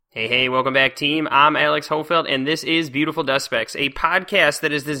Hey, welcome back, team. I'm Alex Hofeld, and this is Beautiful Dust Specks, a podcast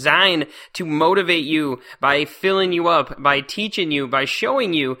that is designed to motivate you by filling you up, by teaching you, by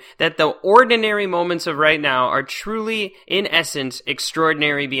showing you that the ordinary moments of right now are truly, in essence,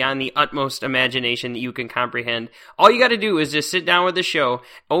 extraordinary beyond the utmost imagination that you can comprehend. All you got to do is just sit down with the show,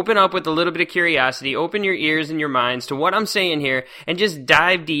 open up with a little bit of curiosity, open your ears and your minds to what I'm saying here, and just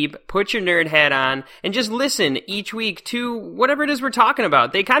dive deep, put your nerd hat on, and just listen each week to whatever it is we're talking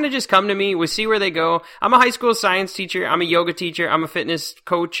about. They kind of just come to me, we see where they go. I'm a high school science teacher, I'm a yoga teacher, I'm a fitness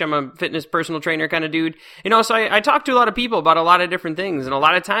coach, I'm a fitness personal trainer kind of dude. So I talk to a lot of people about a lot of different things, and a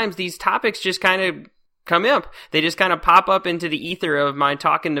lot of times these topics just kind of come up. They just kind of pop up into the ether of my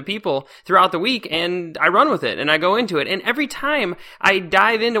talking to people throughout the week, and I run with it, and I go into it. And every time I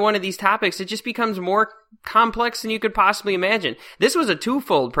dive into one of these topics, it just becomes more complex than you could possibly imagine. This was a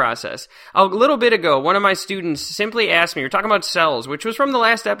twofold process. A little bit ago, one of my students simply asked me, we're talking about cells, which was from the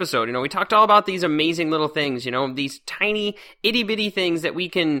last episode. We talked all about these amazing little things, these tiny itty bitty things that we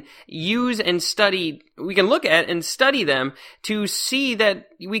can use and study. We can look at and study them to see that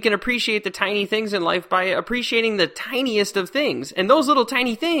we can appreciate the tiny things in life by appreciating the tiniest of things. And those little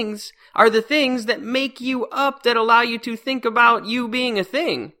tiny things are the things that make you up, that allow you to think about you being a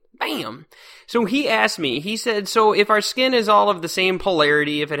thing. Bam! So he asked me, he said, so if our skin is all of the same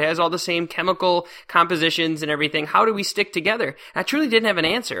polarity, if it has all the same chemical compositions and everything, how do we stick together? I truly didn't have an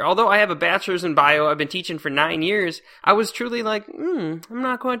answer. Although I have a bachelor's in bio, I've been teaching for 9 years, I was truly like, I'm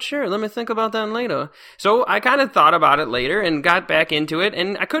not quite sure. Let me think about that later. So I kind of thought about it later and got back into it,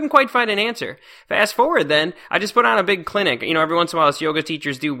 and I couldn't quite find an answer. Fast forward then, I just put on a big clinic. Every once in a while us yoga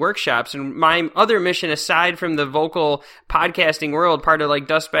teachers do workshops, and my other mission aside from the vocal podcasting world, part of like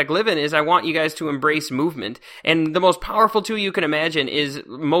Dust Speck Living, is I want you guys to embrace movement. And the most powerful tool you can imagine is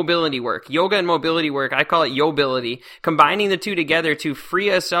mobility work. Yoga and mobility work, I call it yobility. Combining the two together to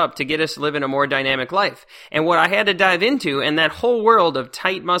free us up, to get us living a more dynamic life. And what I had to dive into, and that whole world of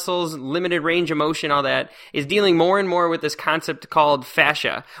tight muscles, limited range of motion, all that, is dealing more and more with this concept called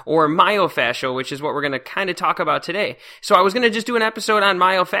fascia, or myofascia, which is what we're going to kind of talk about today. So I was going to just do an episode on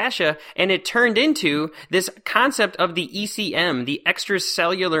myofascia, and it turned into this concept of the ECM, the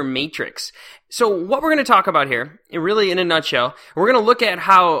extracellular matrix. So what we're going to talk about here, really in a nutshell, we're going to look at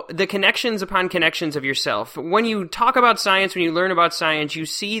how the connections upon connections of yourself. When you talk about science, when you learn about science, you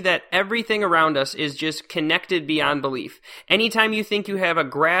see that everything around us is just connected beyond belief. Anytime you think you have a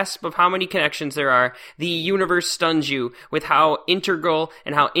grasp of how many connections there are, the universe stuns you with how integral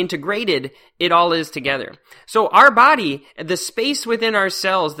and how integrated it all is together. So our body, the space within our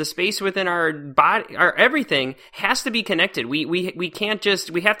cells, the space within our body, our everything has to be connected. We can't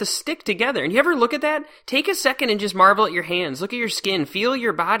just, we have to stick together. And you ever look at that? Take a second and just marvel at your hands. Look at your skin. Feel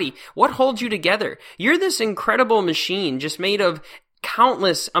your body. What holds you together? You're this incredible machine just made of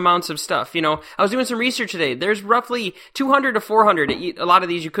countless amounts of stuff. I was doing some research today. There's roughly 200 to 400. A lot of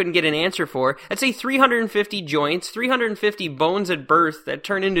these you couldn't get an answer for. I'd say 350 joints, 350 bones at birth that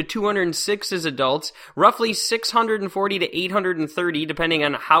turn into 206 as adults, roughly 640 to 830, depending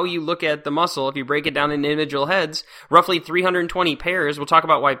on how you look at the muscle. If you break it down into individual heads, roughly 320 pairs. We'll talk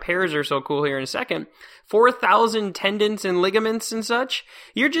about why pairs are so cool here in a second. 4,000 tendons and ligaments and such.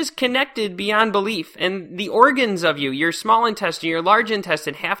 You're just connected beyond belief. And the organs of you, your small intestine, your large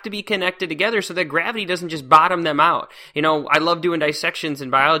intestine, have to be connected together so that gravity doesn't just bottom them out. I love doing dissections in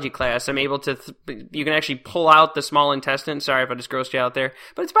biology class. I'm able to, you can actually pull out the small intestine. Sorry if I just grossed you out there,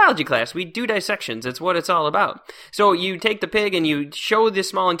 but it's biology class. We do dissections. It's what it's all about. So you take the pig and you show the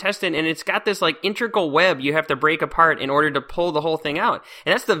small intestine, and it's got this like integral web you have to break apart in order to pull the whole thing out.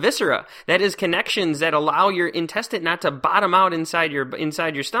 And that's the viscera. That is connections that allow your intestine not to bottom out inside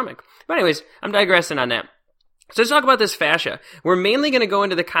your stomach. But anyways, I'm digressing on that. So let's talk about this fascia. We're mainly going to go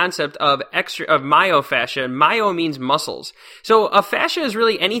into the concept of myofascia. Myo means muscles. So a fascia is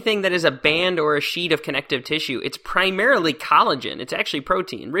really anything that is a band or a sheet of connective tissue. It's primarily collagen. It's actually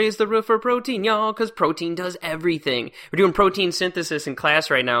protein. Raise the roof for protein, y'all, because protein does everything. We're doing protein synthesis in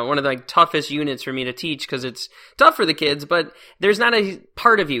class right now. One of the toughest units for me to teach because it's tough for the kids, but there's not a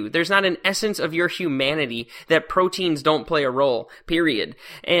part of you. There's not an essence of your humanity that proteins don't play a role, period.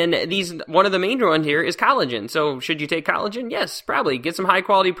 And one of the main ones here is collagen. So should you take collagen? Yes, probably. Get some high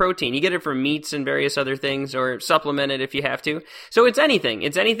quality protein. You get it from meats and various other things, or supplement it if you have to. So it's anything.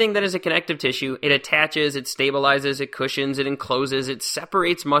 It's anything that is a connective tissue. It attaches, it stabilizes, it cushions, it encloses, it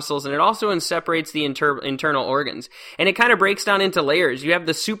separates muscles, and it also separates the internal organs. And it kind of breaks down into layers. You have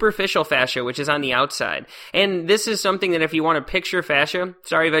the superficial fascia, which is on the outside. And this is something that if you want to picture fascia,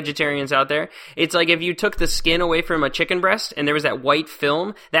 sorry vegetarians out there, it's like if you took the skin away from a chicken breast and there was that white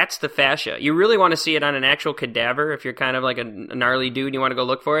film, that's the fascia. You really want to see it on an actual cadaver cadaver. If you're kind of like a gnarly dude and you want to go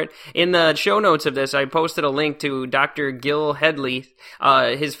look for it. In the show notes of this, I posted a link to Dr. Gil Headley,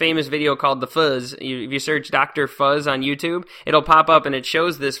 his famous video called The Fuzz. If you search Dr. Fuzz on YouTube, it'll pop up and it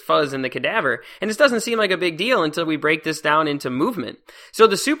shows this fuzz in the cadaver. And this doesn't seem like a big deal until we break this down into movement. So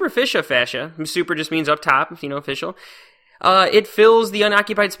the superficial fascia, super just means up top, official. It fills the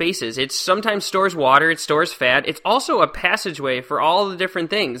unoccupied spaces. It sometimes stores water. It stores fat. It's also a passageway for all the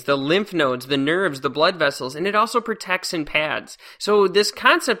different things, the lymph nodes, the nerves, the blood vessels, and it also protects and pads. So this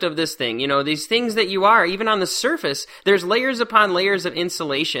concept of this thing, these things that you are, even on the surface, there's layers upon layers of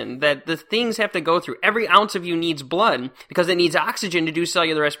insulation that the things have to go through. Every ounce of you needs blood because it needs oxygen to do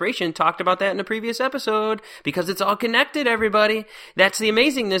cellular respiration. Talked about that in a previous episode because it's all connected, everybody. That's the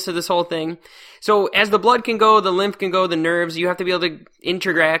amazingness of this whole thing. So as the blood can go, the lymph can go, the nerves, you have to be able to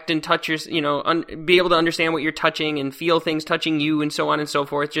interact and touch your, be able to understand what you're touching and feel things touching you and so on and so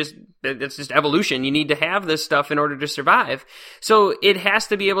forth. That's just evolution. You need to have this stuff in order to survive. So it has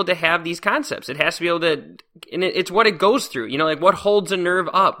to be able to have these concepts. It has to be able to, and it's what it goes through, like what holds a nerve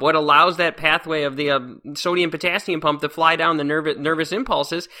up, what allows that pathway of the sodium potassium pump to fly down the nervous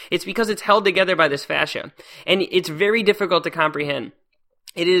impulses. It's because it's held together by this fascia. And it's very difficult to comprehend.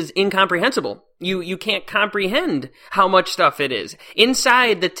 It is incomprehensible. You can't comprehend how much stuff it is.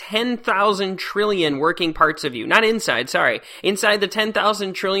 Inside the 10,000 trillion working parts of you. Not inside, sorry. Inside the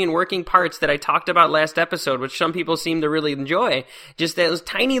 10,000 trillion working parts that I talked about last episode, which some people seem to really enjoy, just those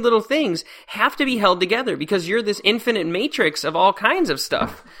tiny little things have to be held together because you're this infinite matrix of all kinds of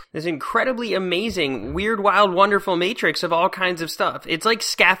stuff. This incredibly amazing, weird, wild, wonderful matrix of all kinds of stuff. It's like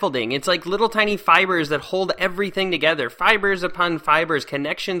scaffolding. It's like little tiny fibers that hold everything together. Fibers upon fibers,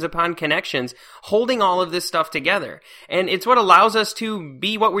 connections upon connections, holding all of this stuff together. And it's what allows us to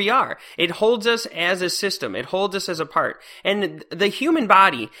be what we are. It holds us as a system. It holds us as a part. And the human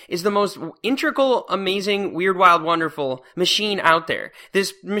body is the most integral, amazing, weird, wild, wonderful machine out there.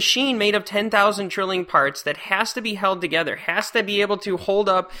 This machine made of 10,000 trillion parts that has to be held together, has to be able to hold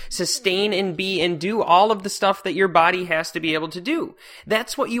up, sustain, and be, and do all of the stuff that your body has to be able to do.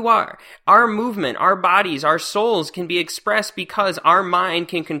 That's what you are. Our movement, our bodies, our souls can be expressed because our mind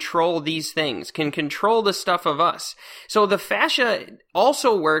can control these things, can control the stuff of us. So the fascia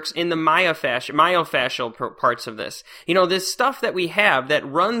also works in the myofascial parts of this. This stuff that we have that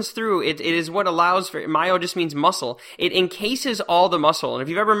runs through, it is what allows for, myo just means muscle. It encases all the muscle. And if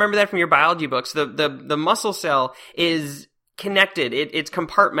you ever remember that from your biology books, the muscle cell is connected. It's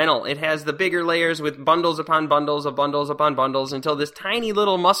compartmental. It has the bigger layers with bundles upon bundles of bundles upon bundles until this tiny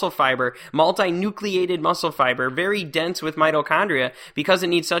little muscle fiber, multinucleated muscle fiber, very dense with mitochondria because it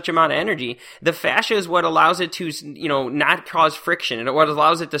needs such amount of energy. The fascia is what allows it to, not cause friction, and what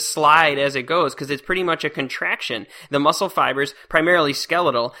allows it to slide as it goes because it's pretty much a contraction. The muscle fibers, primarily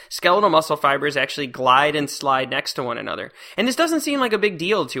skeletal muscle fibers actually glide and slide next to one another. And this doesn't seem like a big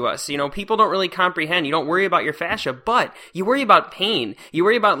deal to us. People don't really comprehend. You don't worry about your fascia, but you worry about pain. You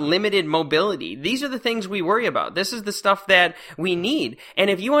worry about limited mobility. These are the things we worry about. This is the stuff that we need. And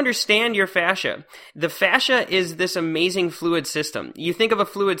if you understand your fascia, the fascia is this amazing fluid system. You think of a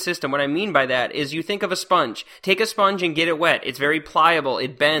fluid system. What I mean by that is you think of a sponge. Take a sponge and get it wet. It's very pliable.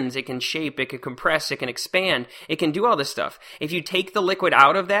 It bends. It can shape. It can compress. It can expand. It can do all this stuff. If you take the liquid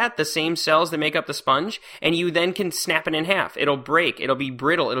out of that, the same cells that make up the sponge, and you then can snap it in half. It'll break. It'll be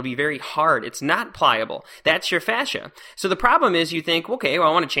brittle. It'll be very hard. It's not pliable. That's your fascia. So the problem is you think, okay, well,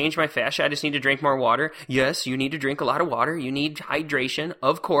 I want to change my fascia. I just need to drink more water. Yes, you need to drink a lot of water. You need hydration,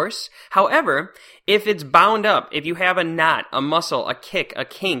 of course. However, if it's bound up, if you have a knot, a muscle, a kick, a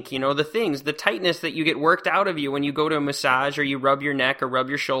kink, the tightness that you get worked out of you when you go to a massage or you rub your neck or rub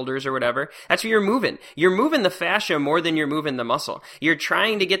your shoulders or whatever, that's what you're moving. You're moving the fascia more than you're moving the muscle. You're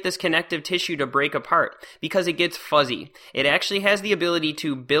trying to get this connective tissue to break apart because it gets fuzzy. It actually has the ability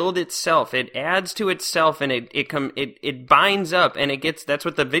to build itself. It adds to itself and it binds up and that's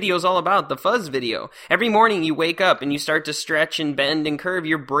what the video's all about, the fuzz video. Every morning you wake up and you start to stretch and bend and curve.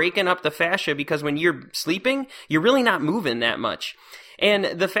 You're breaking up the fascia because when you're sleeping, you're really not moving that much. And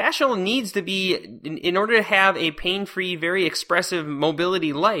the fascia needs to be, in order to have a pain-free, very expressive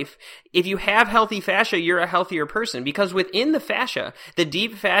mobility life, if you have healthy fascia, you're a healthier person because within the fascia, the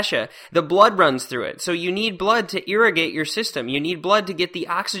deep fascia, the blood runs through it. So you need blood to irrigate your system. You need blood to get the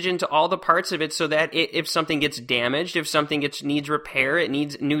oxygen to all the parts of it so that if something gets damaged, if something needs repair, it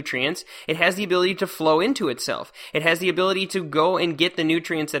needs nutrients, it has the ability to flow into itself. It has the ability to go and get the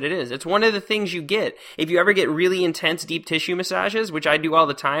nutrients that it is. It's one of the things you get. If you ever get really intense deep tissue massages, which I do all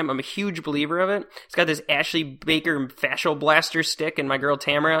the time, I'm a huge believer of it. It's got this Ashley Baker fascial blaster stick and my girl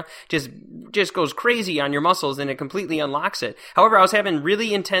Tamara just just goes crazy on your muscles and it completely unlocks it. However, I was having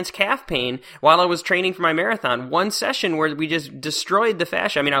really intense calf pain while I was training for my marathon. One session where we just destroyed the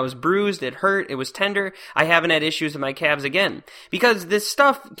fascia. I mean, I was bruised, it hurt, it was tender. I haven't had issues with my calves again because this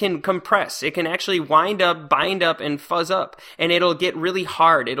stuff can compress. It can actually wind up, bind up, and fuzz up, and it'll get really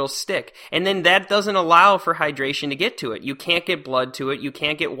hard. It'll stick. And then that doesn't allow for hydration to get to it. You can't get blood to it. You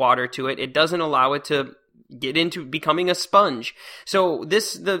can't get water to it. It doesn't allow it to get into becoming a sponge. So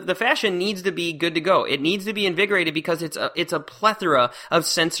the fascia needs to be good to go. It needs to be invigorated because it's a plethora of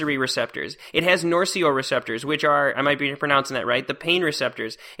sensory receptors. It has nociceptors, which are, I might be pronouncing that right, the pain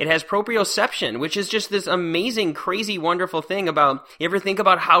receptors. It has proprioception, which is just this amazing, crazy, wonderful thing about, you ever think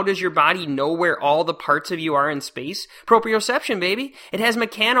about how does your body know where all the parts of you are in space? Proprioception, baby. It has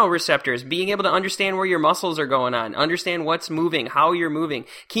mechanoreceptors, being able to understand where your muscles are going on, understand what's moving, how you're moving.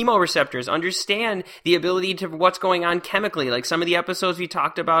 Chemoreceptors, understand the ability to what's going on chemically, like some of the episodes we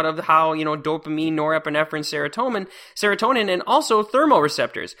talked about of how, dopamine, norepinephrine, serotonin, and also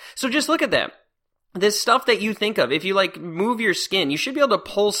thermoreceptors. So just look at that. This stuff that you think of, if you move your skin, you should be able to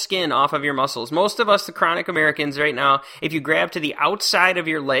pull skin off of your muscles. Most of us, the chronic Americans right now, if you grab to the outside of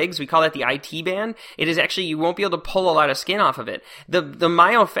your legs, we call that the IT band, it is actually, you won't be able to pull a lot of skin off of it. The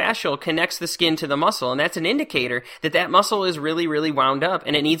myofascial connects the skin to the muscle, and that's an indicator that that muscle is really, really wound up,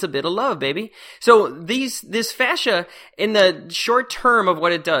 and it needs a bit of love, baby. So this fascia, in the short term of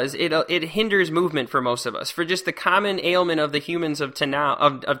what it does, it hinders movement for most of us. For just the common ailment of the humans of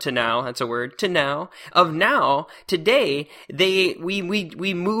now, today, we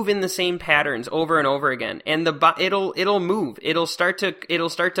move in the same patterns over and over again, and it'll move. It'll start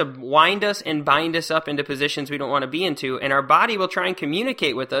to wind us and bind us up into positions we don't want to be into, and our body will try and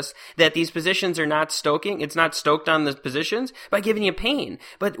communicate with us that these positions are not stoking. It's not stoked on the positions by giving you pain.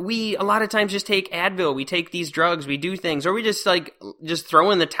 But we a lot of times just take Advil, we take these drugs, we do things, or we just throw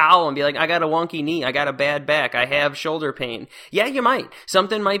in the towel and be like, I got a wonky knee, I got a bad back, I have shoulder pain. Yeah, you might.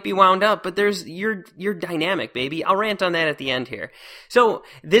 Something might be wound up, but you're dynamic, baby. I'll rant on that at the end here. So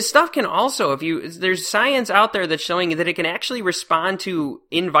this stuff can also, there's science out there that's showing that it can actually respond to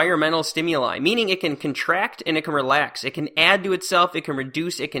environmental stimuli, meaning it can contract and it can relax. It can add to itself, it can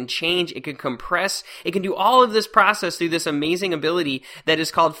reduce, it can change, it can compress. It can do all of this process through this amazing ability that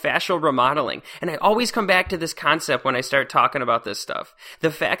is called fascial remodeling. And I always come back to this concept when I start talking about this stuff. The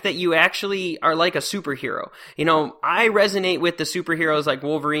fact that you actually are like a superhero. I resonate with the superheroes like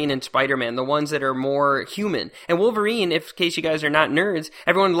Wolverine and Spider-Man, the ones that are more human. And Wolverine, in case you guys are not nerds,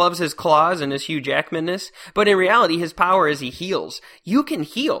 everyone loves his claws and his Hugh Jackmanness, but in reality, his power is he heals. You can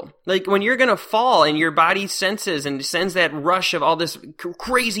heal. Like when you're gonna fall and your body senses and sends that rush of all this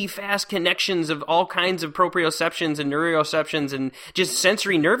crazy fast connections of all kinds of proprioceptions and neuroceptions and just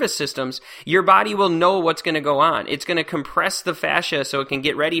sensory nervous systems, your body will know what's gonna go on. It's gonna compress the fascia so it can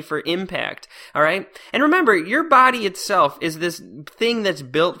get ready for impact. All right? And remember, your body itself is this thing that's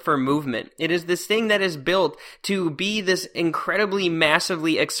built for movement. It is this thing that is built to be this incredibly,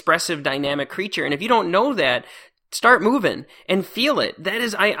 massively expressive, dynamic creature. And if you don't know that, start moving and feel it. That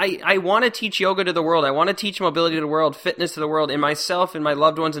is, I want to teach yoga to the world. I want to teach mobility to the world, fitness to the world, and myself and my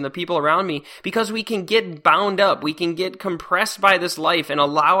loved ones and the people around me, because we can get bound up. We can get compressed by this life and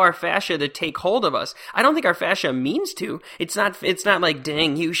allow our fascia to take hold of us. I don't think our fascia means to. It's not like,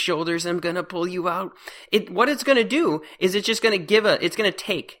 dang you shoulders, I'm going to pull you out. What it's going to do is it's just going to it's going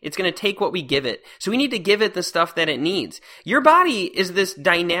to take what we give it. So we need to give it the stuff that it needs. Your body is this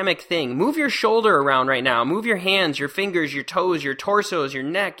dynamic thing. Move your shoulder around right now. Move your hands, your fingers, your toes, your torsos, your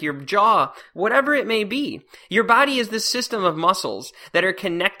neck, your jaw, whatever it may be. Your body is this system of muscles that are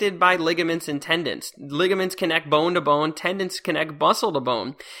connected by ligaments and tendons. Ligaments connect bone to bone, tendons connect muscle to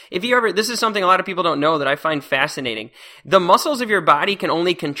bone. This is something a lot of people don't know that I find fascinating. The muscles of your body can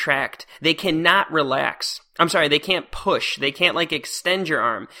only contract. They cannot relax. They can't push. They can't extend your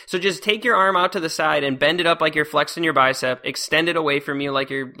arm. So just take your arm out to the side and bend it up like you're flexing your bicep, extend it away from you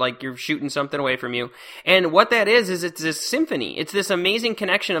like you're shooting something away from you. And what that is it's this symphony. It's this amazing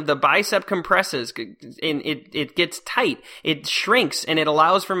connection of the bicep compresses and it gets tight. It shrinks and it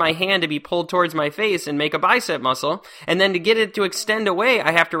allows for my hand to be pulled towards my face and make a bicep muscle. And then to get it to extend away,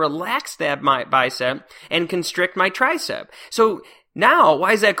 I have to relax that bicep and constrict my tricep. So now,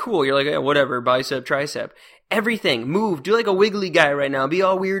 why is that cool? You're like, yeah, whatever, bicep, tricep. Everything, move, do like a wiggly guy right now, be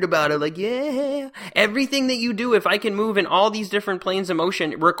all weird about it, like, yeah. Everything that you do, if I can move in all these different planes of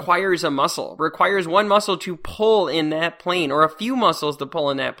motion, requires a muscle, requires one muscle to pull in that plane, or a few muscles to pull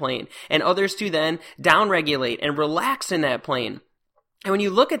in that plane, and others to then downregulate and relax in that plane. And when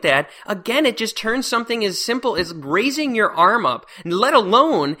you look at that, again, it just turns something as simple as raising your arm up, let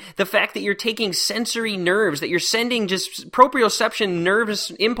alone the fact that you're taking sensory nerves, that you're sending just proprioception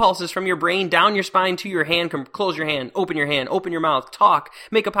nervous impulses from your brain down your spine to your hand. Close your hand, open your mouth, talk,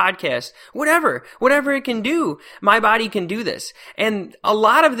 make a podcast, whatever it can do, my body can do this. And a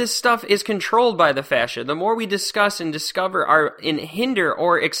lot of this stuff is controlled by the fascia. The more we discuss and discover and hinder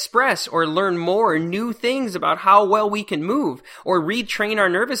or express or learn more new things about how well we can move or retrain our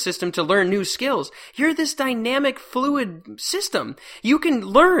nervous system to learn new skills, you're this dynamic fluid system. You can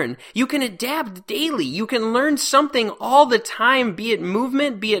learn, you can adapt daily, you can learn something all the time, be it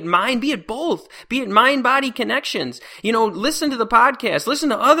movement, be it mind, be it both, be it mind-body connections. Listen to the podcast, listen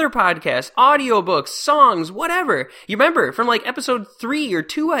to other podcasts, audiobooks, songs, whatever. You remember from like episode 3 or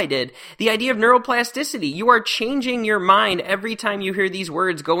 2 I did, the idea of neuroplasticity. You are changing your mind every time you hear these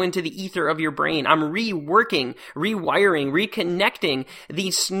words go into the ether of your brain. I'm reworking, rewiring, reconnecting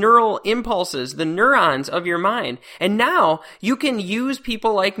these neural impulses, the neurons of your mind. And now you can use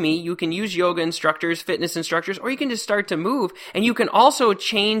people like me, you can use yoga instructors, fitness instructors, or you can just start to move, and you can also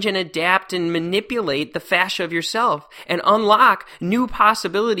change and adapt and manipulate the fascia of yourself and unlock new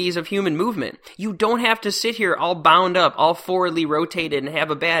possibilities of human movement. You don't have to sit here all bound up, all forwardly rotated and have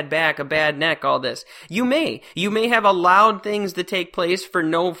a bad back, a bad neck, all this. You may have allowed things to take place for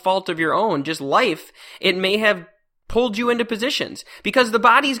no fault of your own, just life. It may have pulled you into positions because the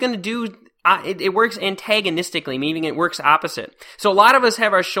body's going to do it works antagonistically, meaning it works opposite. So a lot of us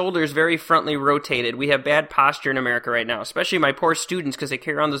have our shoulders very frontally rotated. We have bad posture in America right now, especially my poor students because they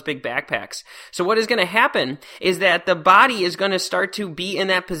carry around those big backpacks. So what is going to happen is that the body is going to start to be in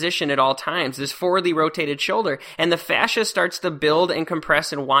that position at all times, this forwardly rotated shoulder, and the fascia starts to build and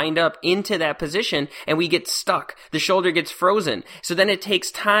compress and wind up into that position, and we get stuck. The shoulder gets frozen. So then it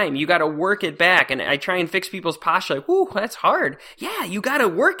takes time. You got to work it back, and I try and fix people's posture like, whoo, that's hard. Yeah, you got to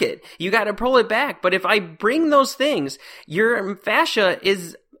work it. You got to pull it back. But if I bring those things, your fascia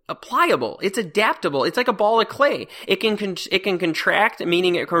is pliable. It's adaptable. It's like a ball of clay. It can contract,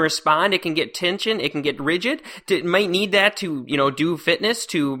 meaning it can respond. It can get tension. It can get rigid. It might need that to, do fitness,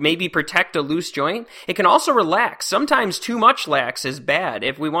 to maybe protect a loose joint. It can also relax. Sometimes too much lax is bad.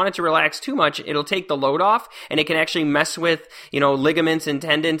 If we want it to relax too much, it'll take the load off, and it can actually mess with, ligaments and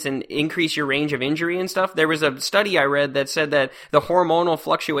tendons and increase your range of injury and stuff. There was a study I read that said that the hormonal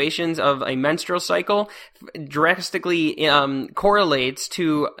fluctuations of a menstrual cycle drastically correlates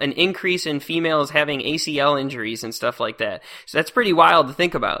to an increase in females having ACL injuries and stuff like that. So that's pretty wild to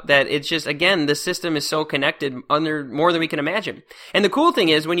think about, that it's just, again, the system is so connected under more than we can imagine. And the cool thing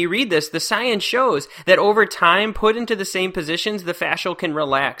is, when you read this, the science shows that over time, put into the same positions, the fascia can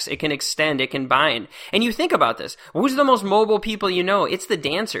relax, it can extend, it can bind. And you think about this, who's the most mobile people you know? It's the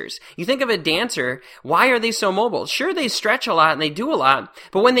dancers. You think of a dancer, why are they so mobile? Sure, they stretch a lot and they do a lot,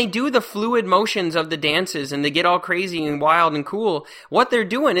 but when they do the fluid motions of the dances and they get all crazy and wild and cool, what they're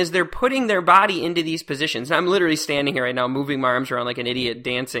doing is they're putting their body into these positions. And I'm literally standing here right now moving my arms around like an idiot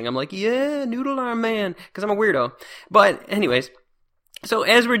dancing. I'm like, yeah, noodle arm man, because I'm a weirdo. But anyways, so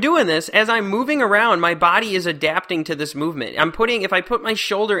as we're doing this, as I'm moving around, my body is adapting to this movement. If I put my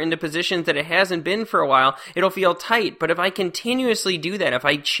shoulder into positions that it hasn't been for a while, it'll feel tight. But if I continuously do that, if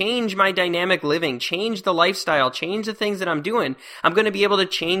I change my dynamic living, change the lifestyle, change the things that I'm doing, I'm going to be able to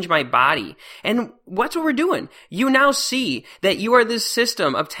change my body. And what's what we're doing? You now see that you are this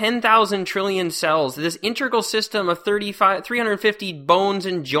system of 10,000 trillion cells, this integral system of 350 bones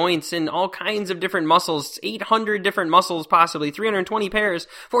and joints and all kinds of different muscles, 800 different muscles possibly, 320 pairs,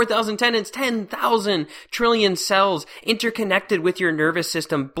 4,000 tendons, 10,000 trillion cells interconnected with your nervous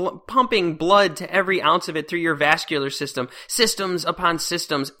system, pumping blood to every ounce of it through your vascular system, systems upon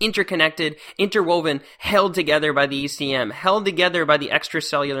systems, interconnected, interwoven, held together by the ECM, held together by the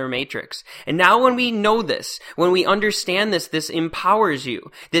extracellular matrix. And now when we know this, when we understand this, this empowers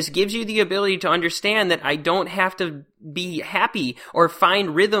you. This gives you the ability to understand that I don't have to be happy or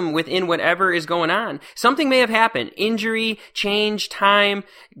find rhythm within whatever is going on. Something may have happened. Injury, change, time,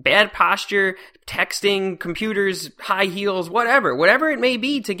 bad posture, texting, computers, high heels, whatever it may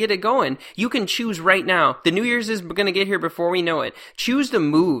be to get it going. You can choose right now. The New Year's is going to get here before we know it. Choose to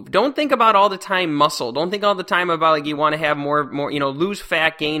move. Don't think about all the time muscle. Don't think all the time about like you want to have more, lose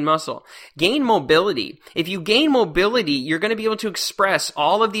fat, gain muscle. Gain mobility. If you gain mobility, you're going to be able to express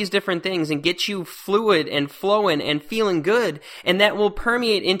all of these different things and get you fluid and flowing and feeling good, and that will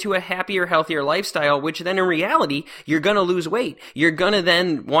permeate into a happier, healthier lifestyle, which then in reality, you're going to lose weight. You're going to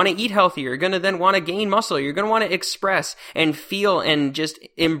then want to eat healthier. You're going to then want to gain muscle. You're going to want to express and feel and just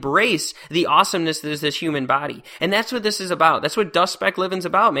embrace the awesomeness that is this human body. And that's what this is about. That's what Dust Speck Living's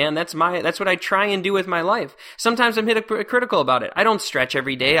about, man. That's what I try and do with my life. Sometimes I'm hypocritical about it. I don't stretch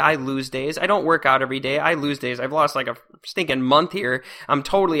every day. I lose days. I don't work out every day. I lose days. I've lost like a stinking month here. I'm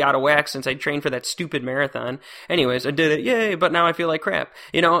totally out of whack since I trained for that stupid marathon. Anyways, I did it. Yay. But now I feel like crap.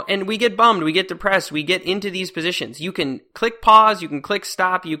 And we get bummed. We get depressed. We get into these positions. You can click pause. You can click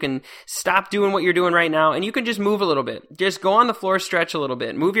stop. You can stop doing what you're doing right now. And you can just move a little bit. Just go on the floor, stretch a little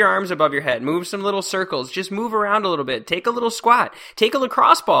bit. Move your arms above your head. Move some little circles. Just move around a little bit. Take a little squat. Take a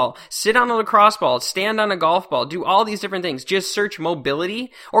lacrosse ball. Sit on a lacrosse ball. Stand on a golf ball. Do all these different things. Just search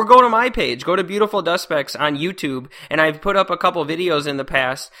mobility or go to my page. Go to Beautiful Dust Specks on YouTube. And I've put up a couple videos in the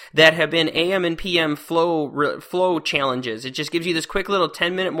past that have been AM and PM flow challenges. It just gives you this quick little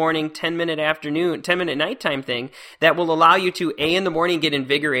 10-minute morning, 10-minute afternoon, 10-minute nighttime thing that will allow you to, in the morning, get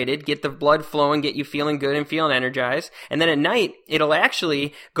invigorated, get the blood flowing, get you feeling good and feeling energized. And then at night, it'll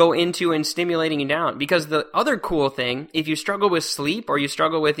actually go into and stimulating you down. Because the other cool thing, if you struggle with sleep or you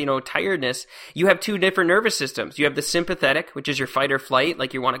struggle with, tiredness, you have two different nervous systems. You have the sympathetic, which is your fight or flight,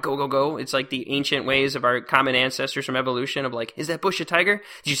 like you want to go, go, go. It's like the ancient ways of our common ancestors from evolution of like, is that bush a tiger?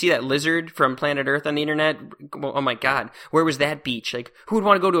 Did you see that lizard from Planet Earth on the internet? Oh my God. Where was that beach? Like, who would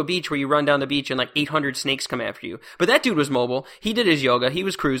want to go to a beach where you run down the beach and like 800 snakes come after you? But that dude was mobile. He did his yoga. He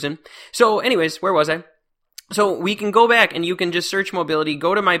was cruising. So anyways, where was I? So we can go back and you can just search mobility,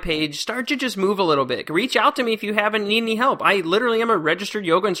 go to my page, start to just move a little bit. Reach out to me if you haven't need any help. I literally am a registered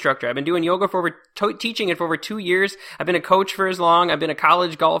yoga instructor. I've been doing yoga teaching it for over 2 years. I've been a coach for as long. I've been a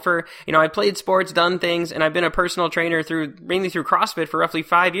college golfer. I played sports, done things, and I've been a personal trainer mainly through CrossFit for roughly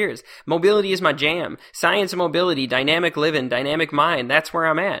 5 years. Mobility is my jam. Science and mobility, dynamic living, dynamic mind. That's where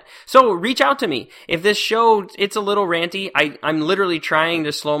I'm at. So reach out to me. If this show, it's a little ranty, I'm literally trying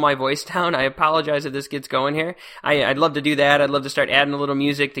to slow my voice down. I apologize if this gets going here. I'd love to do that. I'd love to start adding a little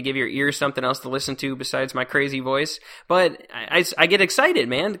music to give your ears something else to listen to besides my crazy voice. But I get excited,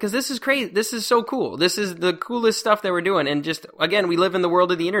 man, because this is crazy. This is so cool. This is the coolest stuff that we're doing. And just, again, we live in the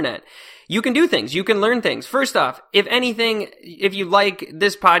world of the internet. You can do things. You can learn things. First off, if anything, if you like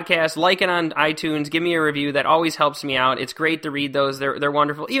this podcast, like it on iTunes, give me a review. That always helps me out. It's great to read those. They're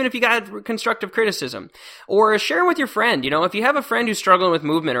wonderful. Even if you got constructive criticism. Or share with your friend. If you have a friend who's struggling with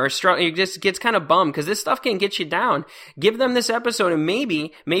movement or just gets kind of bummed because this stuff can get you down, give them this episode and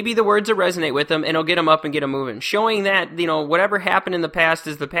maybe the words will resonate with them and it'll get them up and get them moving. Showing that, whatever happened in the past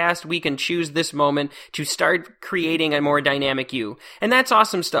is the past. We can choose this moment to start creating a more dynamic you. And that's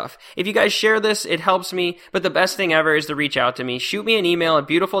awesome stuff. If you guys share this, it helps me, but the best thing ever is to reach out to me. Shoot me an email at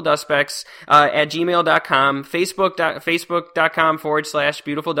beautifuldustspecks at gmail.com,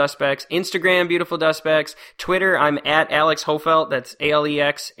 facebook.com/beautifuldustspecks, Instagram Beautiful Dustspecks, Twitter I'm at Alex Hofelt, that's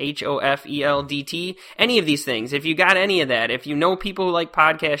AlexHofeldt, any of these things. If you got any of that, if you know people who like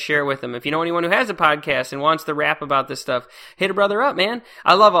podcasts, share with them. If you know anyone who has a podcast and wants to rap about this stuff, hit a brother up, man.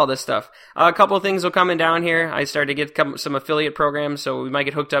 I love all this stuff. A couple of things will coming down here. I started to get some affiliate programs, so we might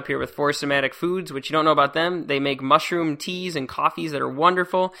get hooked up here with Four Somatic Foods, which you don't know about them. They make mushroom teas and coffees that are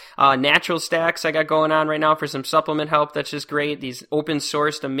wonderful. Natural Stacks I got going on right now for some supplement help. That's just great. These open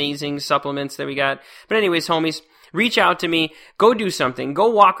sourced amazing supplements that we got. But anyways, homies, reach out to me. Go do something. Go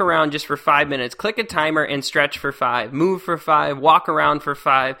walk around just for 5 minutes. Click a timer and stretch for 5. Move for 5. Walk around for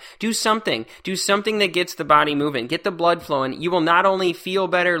 5. Do something. Do something that gets the body moving. Get the blood flowing. You will not only feel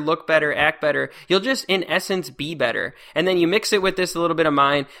better, look better, act better, you'll just, in essence, be better. And then you mix it with this little bit of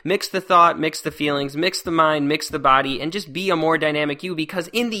mind. Mix the thought, mix the feelings, mix the mind, mix the body, and just be a more dynamic you, because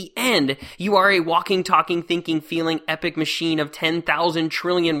in the end, you are a walking, talking, thinking, feeling epic machine of 10,000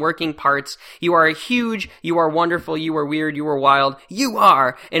 trillion working parts. You are huge. You are wonderful. You are weird, you are wild, you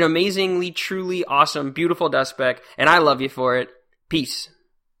are an amazingly, truly awesome, beautiful dust speck, and I love you for it. Peace.